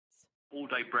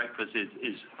All-day breakfast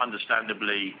is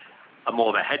understandably more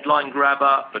of a headline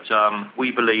grabber, but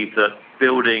we believe that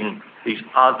building these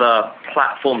other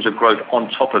platforms of growth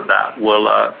on top of that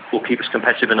will keep us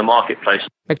competitive in the marketplace.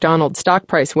 McDonald's stock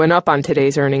price went up on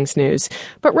today's earnings news,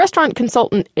 but restaurant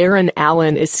consultant Aaron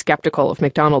Allen is skeptical of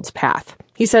McDonald's path.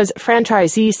 He says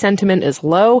franchisee sentiment is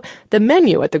low, the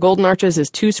menu at the Golden Arches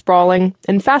is too sprawling,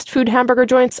 and fast food hamburger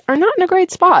joints are not in a great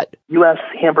spot. U.S.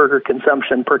 hamburger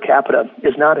consumption per capita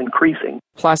is not increasing.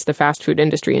 Plus, the fast food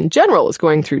industry in general is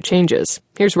going through changes.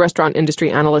 Here's restaurant industry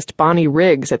analyst Bonnie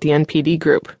Riggs at the NPD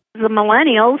Group. The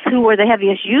millennials, who were the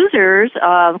heaviest users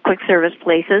of quick service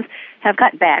places, have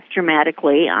cut back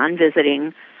dramatically on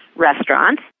visiting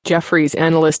restaurants. Jefferies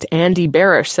analyst Andy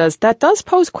Barish says that does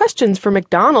pose questions for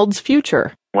McDonald's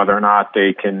future. Whether or not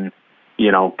they can,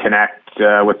 connect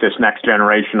with this next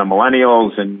generation of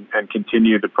millennials and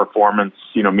continue the performance,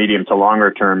 medium to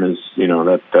longer term is,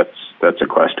 that's a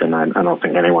question I don't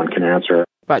think anyone can answer.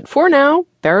 But for now,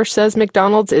 Barish says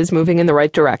McDonald's is moving in the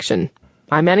right direction.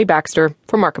 I'm Annie Baxter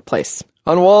for Marketplace.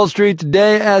 On Wall Street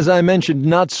today, as I mentioned,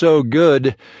 not so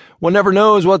good. One never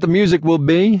knows what the music will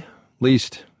be. At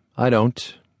least, I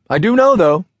don't. I do know,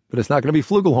 though, but it's not going to be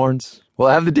flugelhorns. We'll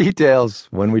have the details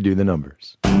when we do the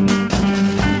numbers.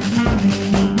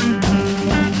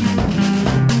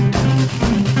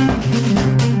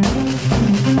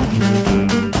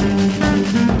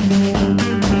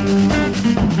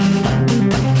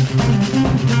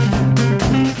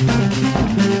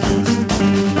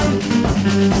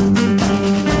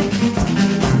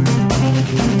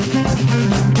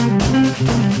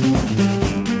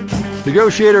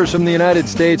 Negotiators from the United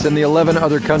States and the 11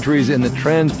 other countries in the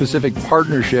Trans-Pacific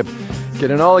Partnership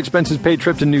get an all-expenses-paid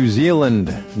trip to New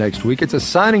Zealand next week. It's a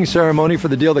signing ceremony for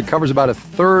the deal that covers about a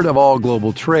third of all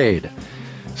global trade.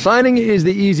 Signing is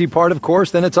the easy part, of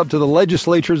course. Then it's up to the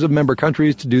legislatures of member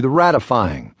countries to do the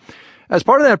ratifying. As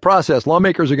part of that process,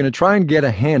 lawmakers are going to try and get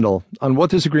a handle on what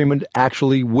this agreement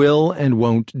actually will and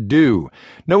won't do.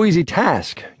 No easy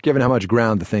task, given how much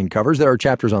ground the thing covers. There are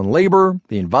chapters on labor,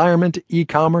 the environment,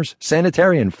 e-commerce,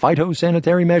 sanitary and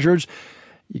phytosanitary measures.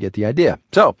 You get the idea.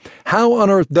 So, how on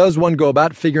earth does one go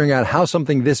about figuring out how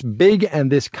something this big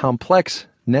and this complex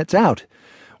nets out?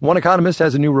 One economist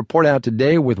has a new report out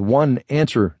today with one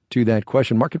answer to that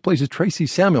question. Marketplace's Tracy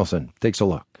Samuelson takes a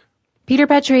look. Peter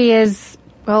Petrie is,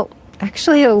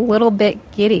 actually a little bit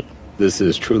giddy. This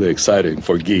is truly exciting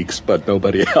for geeks, but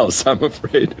nobody else, I'm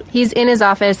afraid. He's in his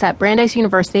office at Brandeis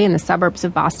University in the suburbs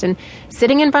of Boston,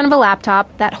 sitting in front of a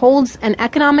laptop that holds an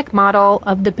economic model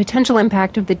of the potential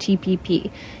impact of the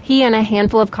TPP. He and a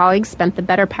handful of colleagues spent the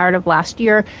better part of last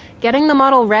year getting the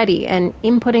model ready and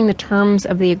inputting the terms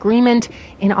of the agreement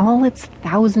in all its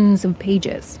thousands of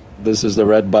pages. This is the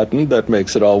red button that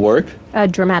makes it all work. A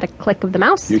dramatic click of the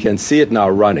mouse. You can see it now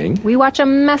running. We watch a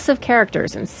mess of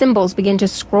characters and symbols begin to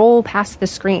scroll past the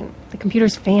screen. The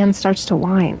computer's fan starts to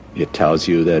whine. It tells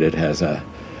you that it has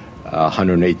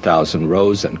 108,000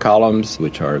 rows and columns,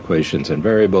 which are equations and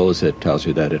variables. It tells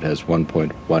you that it has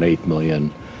 1.18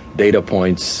 million data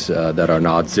points that are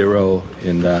not zero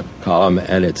in that column,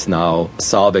 and it's now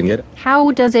solving it.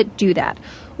 How does it do that?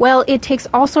 Well, it takes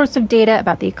all sorts of data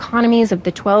about the economies of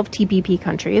the 12 TPP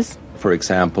countries. For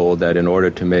example, that in order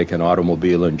to make an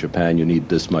automobile in Japan, you need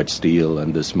this much steel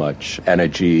and this much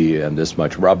energy and this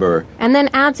much rubber. And then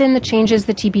adds in the changes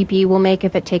the TPP will make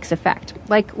if it takes effect,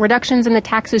 like reductions in the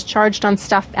taxes charged on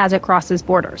stuff as it crosses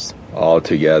borders.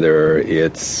 Altogether,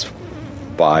 it's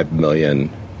 5 million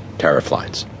tariff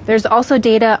lines. There's also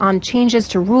data on changes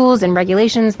to rules and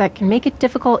regulations that can make it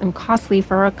difficult and costly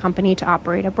for a company to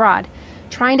operate abroad.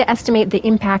 Trying to estimate the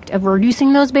impact of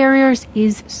reducing those barriers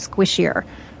is squishier,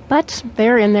 but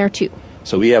they're in there too.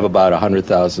 So we have about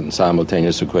 100,000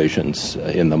 simultaneous equations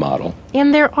in the model.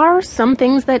 And there are some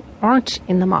things that aren't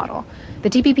in the model. The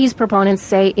TPP's proponents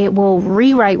say it will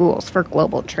rewrite rules for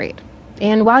global trade.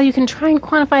 And while you can try and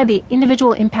quantify the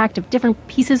individual impact of different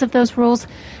pieces of those rules,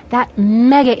 that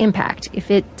mega impact, if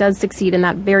it does succeed in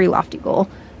that very lofty goal,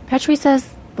 Petrie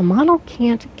says the model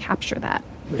can't capture that.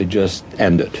 It just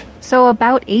ended. So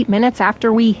about 8 minutes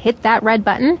after we hit that red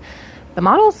button, the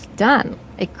model's done.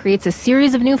 It creates a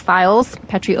series of new files.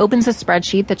 Petrie opens a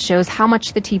spreadsheet that shows how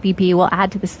much the TPP will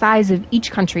add to the size of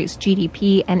each country's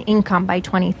GDP and income by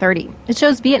 2030. It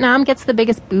shows Vietnam gets the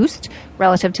biggest boost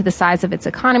relative to the size of its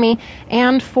economy.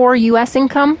 And for U.S.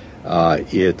 income?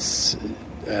 Its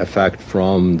effect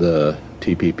from the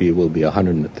TPP will be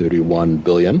 $131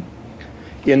 billion.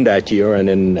 In that year and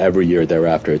in every year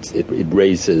thereafter, it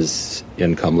raises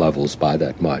income levels by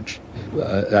that much.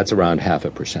 That's around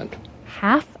 0.5%.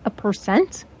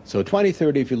 0.5%? So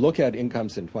 2030, if you look at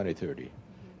incomes in 2030,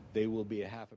 they will be 0.5%.